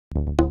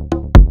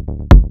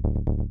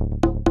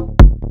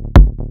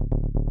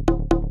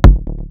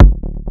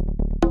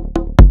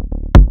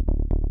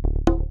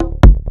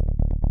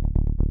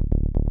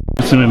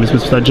to me,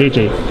 Mr.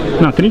 JJ.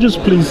 Now, can you just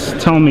please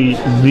tell me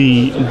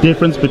the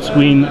difference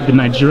between the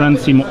Nigerian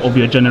team of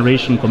your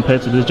generation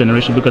compared to this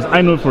generation? Because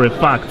I know for a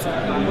fact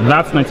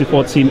that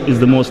 94 team is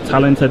the most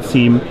talented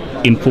team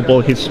in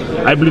football history.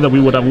 I believe that we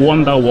would have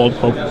won that World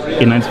Cup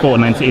in 94 or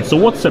 98. So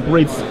what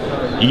separates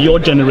your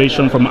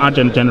generation from our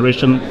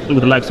generation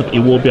with the likes of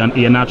Iwobi and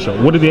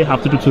Iheanacho? What do they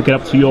have to do to get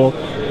up to your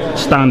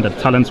standard,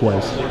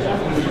 talent-wise?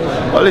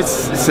 Well,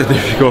 it's a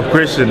difficult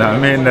question. I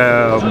mean,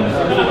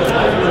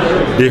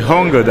 the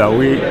hunger that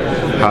we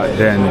had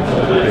then,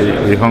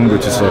 the hunger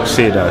to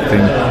succeed, I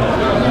think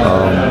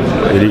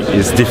it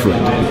is different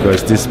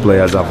because these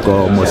players have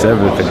got almost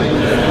everything,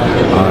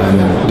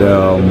 and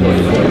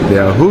they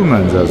are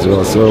humans as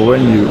well. So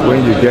when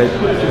you get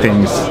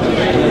things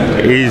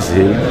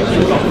easy,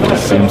 it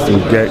seems to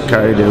get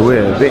carried away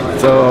a bit.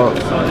 So,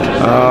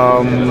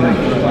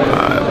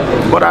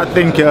 but I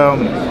think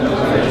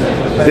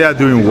they are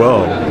doing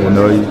well. You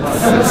know,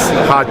 it's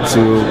hard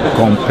to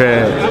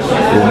compare,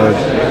 you know,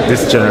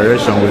 this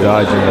generation with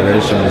our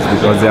generations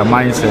because their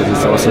mindset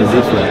is also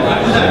different.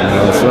 You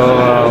know?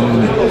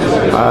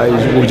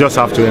 So we just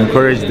have to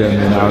encourage them,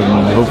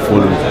 and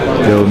hopefully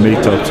they'll meet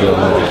up to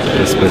our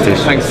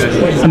expectations. Thanks.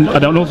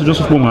 And also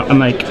just one more, and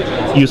like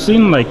you've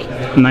seen, like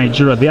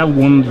Nigeria, they have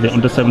won the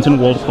Under-17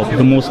 World Cup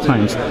the most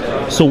times.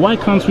 So why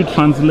can't we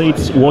translate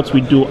what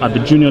we do at the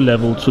junior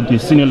level to the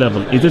senior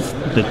level? Is it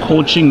the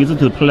coaching? Is it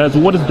the players?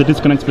 What is the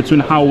disconnect between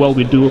how well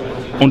we do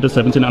under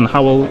 17 and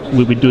how well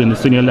we do in the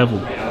senior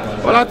level?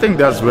 Well, I think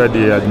that's where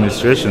the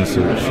administration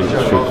should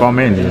come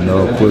in, you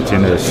know, put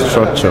in a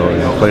structure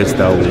in place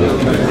that will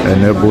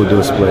enable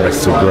those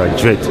players to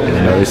graduate,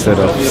 you know, instead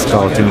of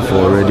scouting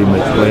for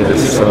ready-made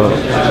players. So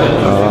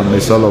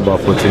it's all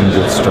about putting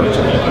good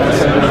structure.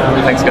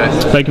 Thanks,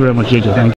 guys. Thank you very much, JJ. Thank you.